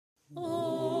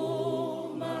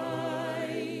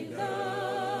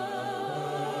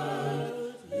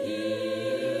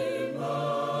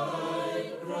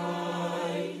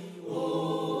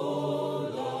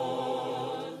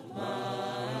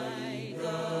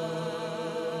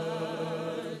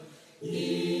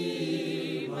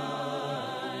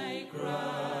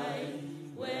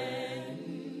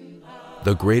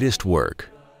The greatest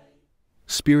work.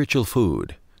 Spiritual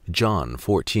food. John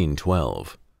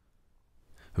 14:12.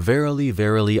 Verily,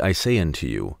 verily, I say unto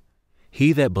you,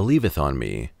 he that believeth on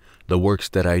me, the works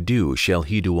that I do shall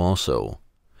he do also,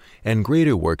 and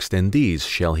greater works than these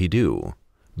shall he do,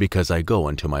 because I go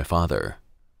unto my Father.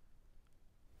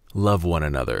 Love one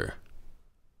another.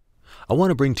 I want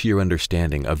to bring to your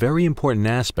understanding a very important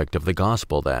aspect of the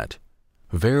gospel that,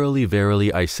 verily,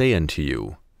 verily, I say unto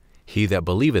you, he that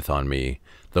believeth on me,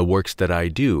 the works that I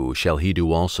do shall he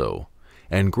do also,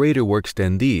 and greater works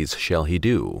than these shall he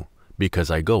do, because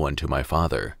I go unto my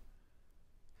Father.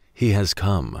 He has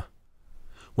come.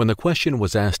 When the question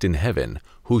was asked in heaven,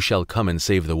 who shall come and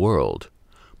save the world,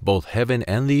 both heaven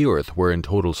and the earth were in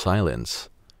total silence.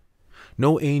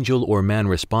 No angel or man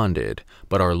responded,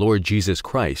 but our Lord Jesus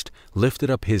Christ lifted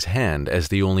up his hand as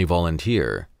the only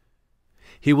volunteer.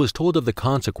 He was told of the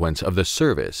consequence of the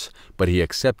service, but he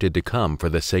accepted to come for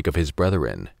the sake of his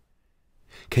brethren.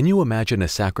 Can you imagine a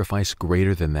sacrifice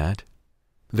greater than that?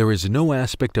 There is no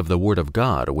aspect of the Word of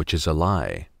God which is a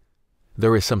lie.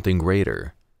 There is something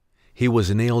greater. He was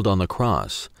nailed on the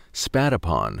cross, spat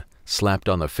upon, slapped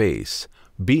on the face,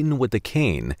 beaten with the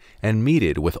cane, and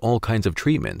meted with all kinds of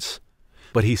treatments.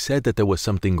 But he said that there was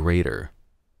something greater.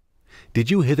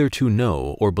 Did you hitherto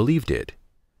know or believed it?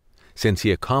 Since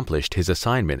he accomplished his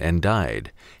assignment and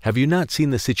died, have you not seen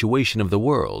the situation of the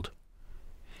world?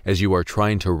 As you are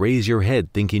trying to raise your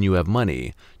head thinking you have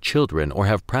money, children, or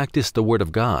have practiced the Word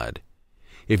of God,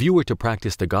 if you were to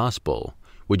practice the gospel,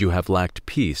 would you have lacked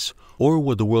peace, or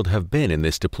would the world have been in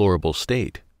this deplorable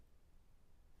state?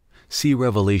 See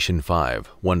Revelation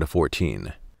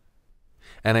 5:1-14.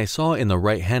 And I saw in the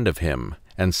right hand of him,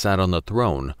 and sat on the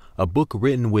throne, a book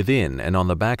written within and on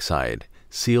the backside,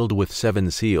 sealed with 7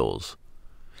 seals.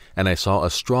 And I saw a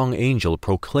strong angel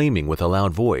proclaiming with a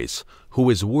loud voice, who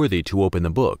is worthy to open the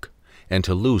book, and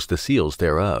to loose the seals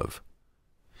thereof.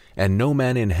 And no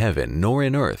man in heaven, nor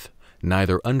in earth,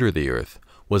 neither under the earth,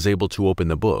 was able to open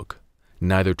the book,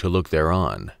 neither to look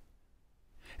thereon.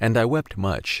 And I wept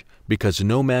much, because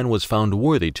no man was found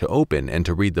worthy to open and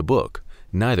to read the book,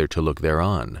 neither to look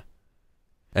thereon.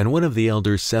 And one of the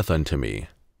elders saith unto me,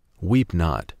 Weep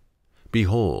not.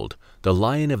 Behold, the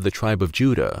Lion of the tribe of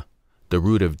Judah, the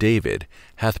root of David,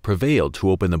 hath prevailed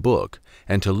to open the book,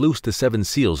 and to loose the 7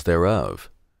 seals thereof.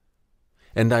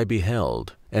 And I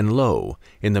beheld, and lo,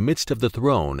 in the midst of the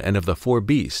throne and of the 4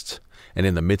 beasts, and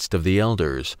in the midst of the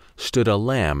elders, stood a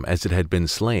lamb as it had been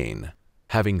slain,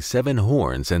 having 7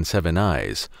 horns and 7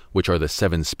 eyes, which are the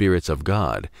 7 spirits of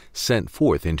God, sent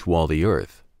forth into all the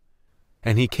earth.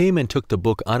 And he came and took the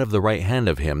book out of the right hand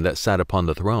of him that sat upon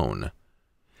the throne.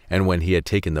 And when he had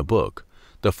taken the book,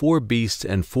 the 4 beasts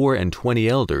and 24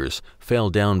 elders fell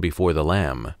down before the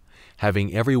Lamb,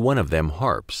 having every one of them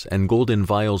harps and golden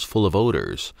vials full of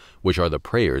odors, which are the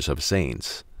prayers of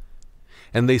saints.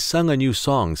 And they sung a new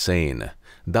song, saying,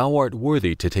 Thou art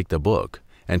worthy to take the book,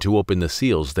 and to open the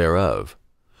seals thereof.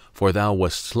 For thou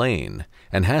wast slain,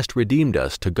 and hast redeemed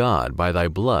us to God by thy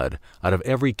blood out of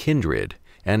every kindred,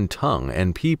 and tongue,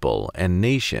 and people, and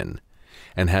nation,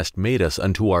 and hast made us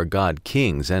unto our God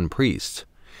kings and priests,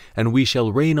 and we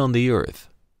shall reign on the earth.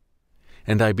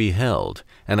 And I beheld,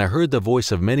 and I heard the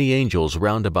voice of many angels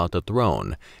round about the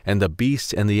throne, and the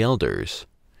beasts and the elders.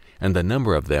 And the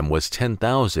number of them was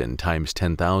 10,000 times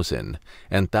 10,000,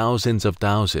 and thousands of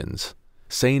thousands,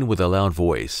 saying with a loud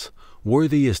voice,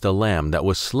 Worthy is the Lamb that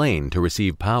was slain to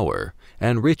receive power,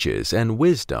 and riches, and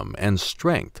wisdom, and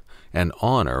strength, and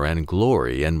honor, and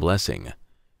glory, and blessing.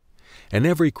 And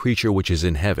every creature which is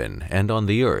in heaven, and on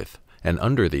the earth, and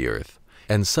under the earth,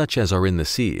 and such as are in the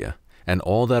sea, and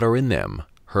all that are in them,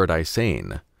 heard I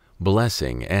saying,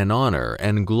 Blessing, and honor,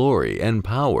 and glory, and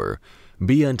power,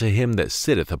 be unto him that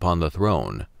sitteth upon the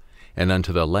throne, and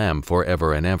unto the Lamb for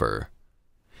ever and ever.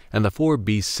 And the 4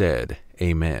 beasts said,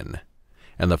 Amen.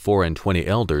 And the 24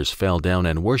 elders fell down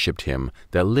and worshipped him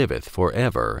that liveth for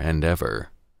ever and ever.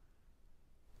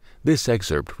 This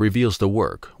excerpt reveals the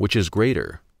work which is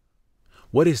greater.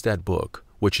 What is that book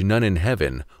which none in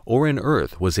heaven or in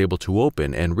earth was able to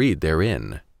open and read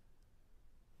therein?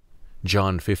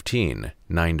 John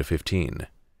 15:9-15.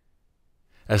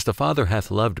 As the Father hath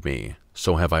loved me,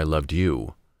 so have I loved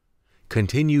you.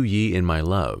 Continue ye in my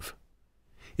love.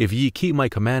 If ye keep my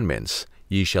commandments,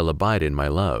 ye shall abide in my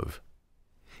love.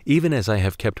 Even as I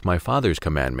have kept my Father's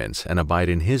commandments and abide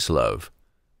in his love.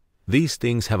 These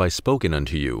things have I spoken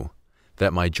unto you,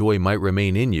 that my joy might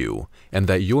remain in you, and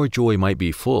that your joy might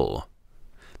be full.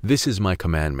 This is my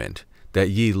commandment, that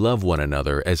ye love one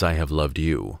another as I have loved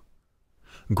you.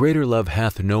 Greater love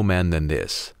hath no man than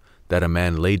this, that a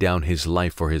man lay down his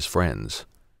life for his friends.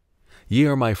 Ye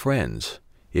are my friends,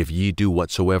 if ye do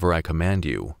whatsoever I command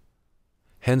you.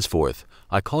 Henceforth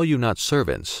I call you not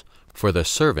servants, for the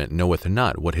servant knoweth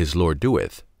not what his Lord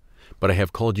doeth. But I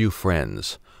have called you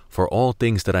friends, for all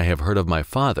things that I have heard of my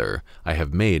Father I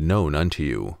have made known unto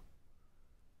you.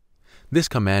 This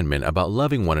commandment about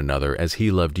loving one another as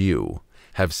he loved you,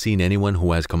 have seen anyone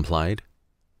who has complied?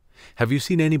 Have you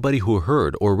seen anybody who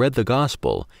heard or read the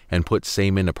gospel and put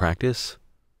same into practice?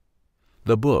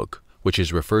 The book, which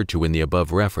is referred to in the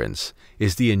above reference,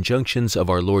 is the injunctions of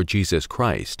our Lord Jesus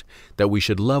Christ, that we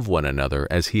should love one another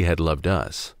as he had loved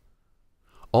us.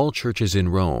 All churches in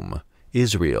Rome,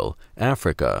 Israel,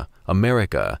 Africa,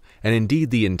 America, and indeed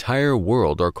the entire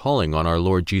world are calling on our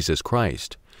Lord Jesus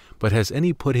Christ, but has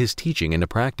any put his teaching into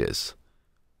practice?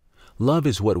 Love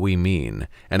is what we mean,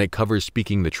 and it covers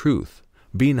speaking the truth,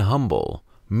 being humble,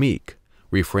 meek,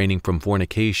 refraining from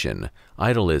fornication,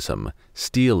 idolism,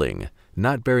 stealing,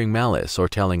 not bearing malice or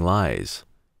telling lies.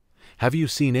 Have you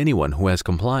seen anyone who has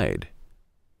complied?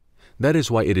 That is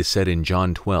why it is said in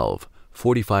John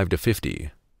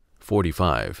 12:45-50,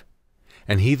 45,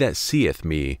 And he that seeth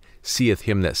me, seeth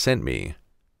him that sent me.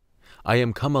 I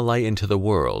am come a light into the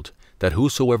world, that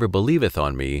whosoever believeth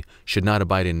on me should not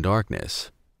abide in darkness.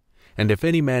 And if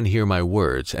any man hear my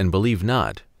words, and believe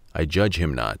not, I judge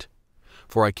him not.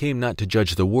 For I came not to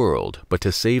judge the world, but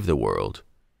to save the world.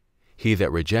 He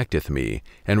that rejecteth me,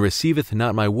 and receiveth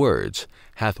not my words,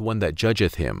 hath one that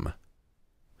judgeth him.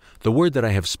 The word that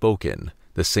I have spoken,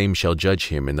 the same shall judge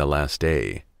him in the last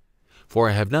day. For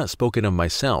I have not spoken of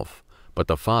myself, but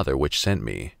the Father which sent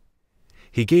me.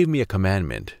 He gave me a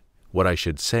commandment, what I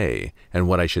should say, and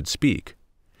what I should speak.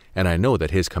 And I know that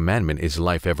his commandment is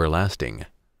life everlasting.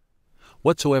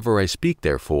 Whatsoever I speak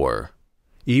therefore,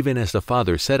 even as the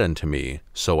Father said unto me,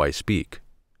 so I speak.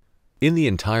 In the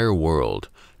entire world,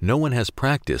 no one has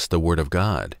practiced the Word of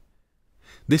God.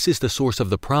 This is the source of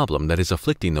the problem that is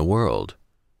afflicting the world.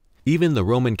 Even the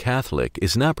Roman Catholic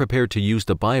is not prepared to use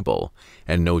the Bible,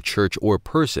 and no church or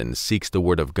person seeks the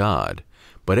Word of God,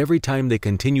 but every time they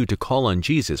continue to call on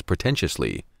Jesus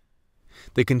pretentiously.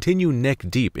 They continue neck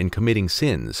deep in committing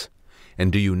sins,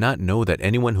 and do you not know that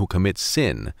anyone who commits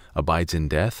sin abides in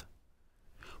death?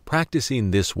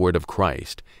 Practicing this word of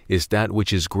Christ is that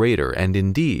which is greater, and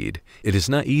indeed, it is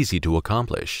not easy to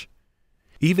accomplish.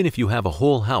 Even if you have a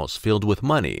whole house filled with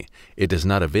money, it does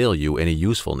not avail you any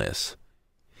usefulness.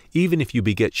 Even if you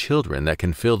beget children that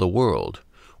can fill the world,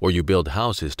 or you build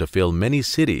houses to fill many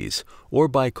cities, or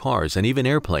buy cars and even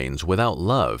airplanes without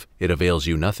love, it avails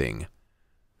you nothing.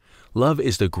 Love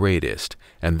is the greatest,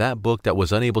 and that book that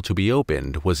was unable to be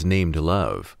opened was named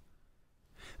Love.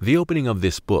 The opening of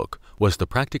this book was the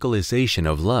practicalization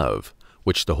of love,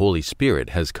 which the Holy Spirit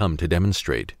has come to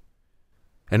demonstrate.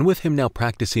 And with him now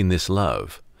practicing this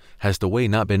love, has the way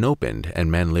not been opened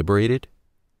and man liberated?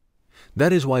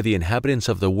 That is why the inhabitants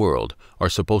of the world are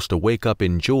supposed to wake up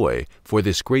in joy for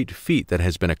this great feat that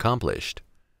has been accomplished.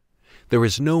 There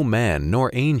is no man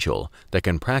nor angel that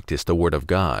can practice the Word of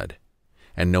God,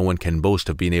 and no one can boast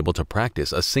of being able to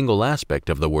practice a single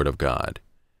aspect of the Word of God.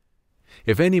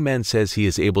 If any man says he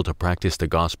is able to practice the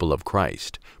gospel of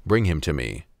Christ, bring him to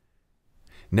me.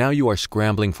 Now you are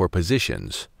scrambling for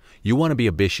positions. You want to be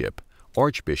a bishop,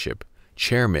 archbishop,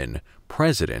 chairman,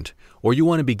 president, or you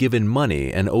want to be given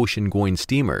money and ocean-going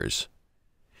steamers.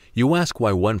 You ask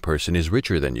why one person is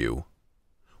richer than you.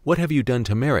 What have you done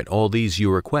to merit all these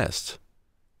your requests?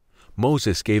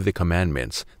 Moses gave the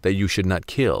commandments that you should not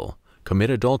kill,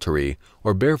 commit adultery,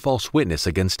 or bear false witness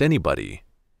against anybody.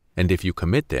 And if you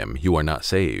commit them, you are not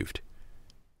saved.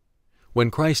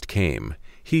 When Christ came,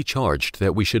 he charged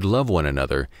that we should love one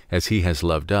another as he has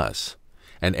loved us,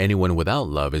 and anyone without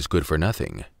love is good for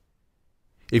nothing.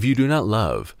 If you do not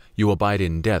love, you abide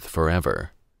in death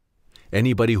forever.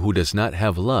 Anybody who does not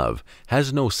have love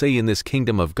has no say in this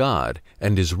kingdom of God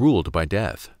and is ruled by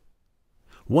death.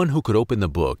 One who could open the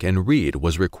book and read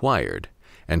was required,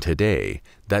 and today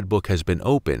that book has been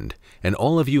opened, and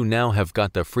all of you now have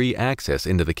got the free access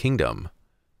into the kingdom.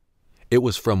 It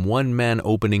was from one man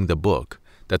opening the book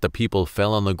that the people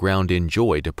fell on the ground in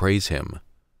joy to praise him.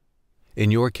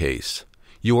 In your case,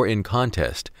 you are in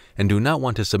contest and do not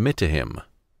want to submit to him.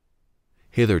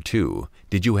 Hitherto,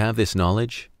 did you have this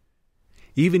knowledge?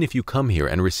 Even if you come here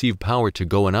and receive power to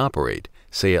go and operate,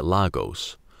 say at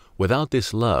Lagos, without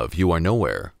this love you are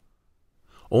nowhere.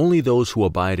 Only those who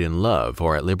abide in love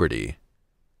are at liberty.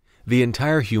 The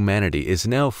entire humanity is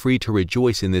now free to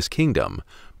rejoice in this kingdom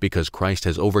because Christ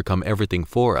has overcome everything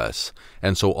for us,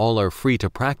 and so all are free to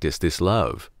practice this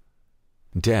love.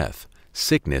 Death,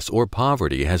 sickness, or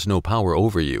poverty has no power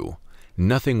over you,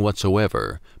 nothing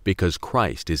whatsoever, because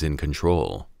Christ is in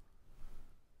control.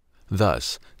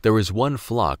 Thus, there is one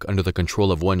flock under the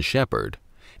control of one shepherd,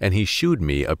 and he shewed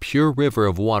me a pure river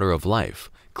of water of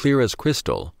life, clear as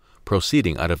crystal,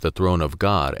 proceeding out of the throne of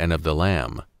God and of the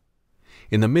Lamb.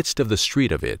 In the midst of the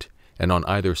street of it, and on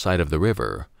either side of the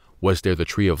river, was there the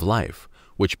tree of life,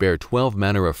 which bare 12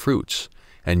 manner of fruits,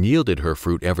 and yielded her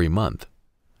fruit every month.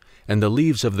 And the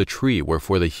leaves of the tree were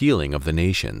for the healing of the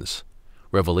nations.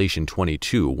 Revelation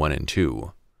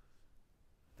 22:1-2.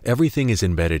 Everything is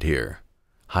embedded here.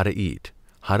 How to eat,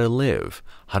 how to live,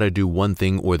 how to do one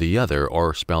thing or the other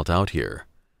are spelt out here.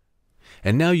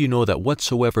 And now you know that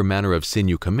whatsoever manner of sin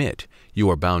you commit, you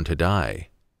are bound to die.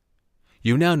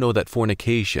 You now know that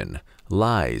fornication,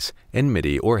 lies,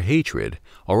 enmity, or hatred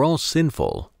are all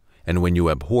sinful, and when you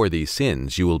abhor these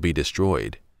sins, you will be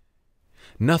destroyed.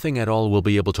 Nothing at all will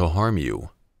be able to harm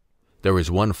you. There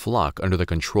is one flock under the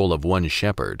control of one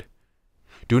shepherd.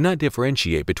 Do not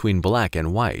differentiate between black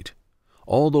and white.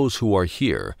 All those who are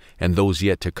here and those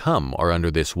yet to come are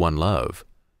under this one love.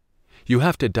 You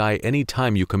have to die any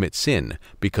time you commit sin,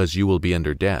 because you will be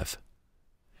under death.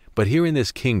 But here in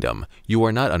this kingdom, you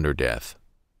are not under death.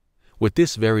 With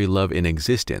this very love in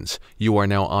existence, you are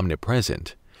now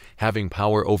omnipresent, having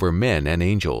power over men and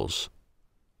angels.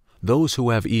 Those who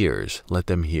have ears, let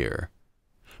them hear.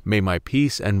 May my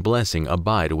peace and blessing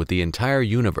abide with the entire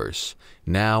universe,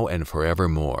 now and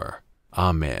forevermore.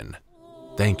 Amen.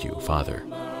 Thank you, Father.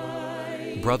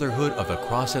 Brotherhood of the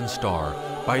Cross and Star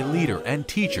by leader and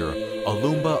teacher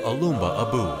Alumba Alumba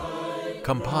Abu.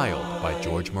 Compiled by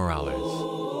George Morales.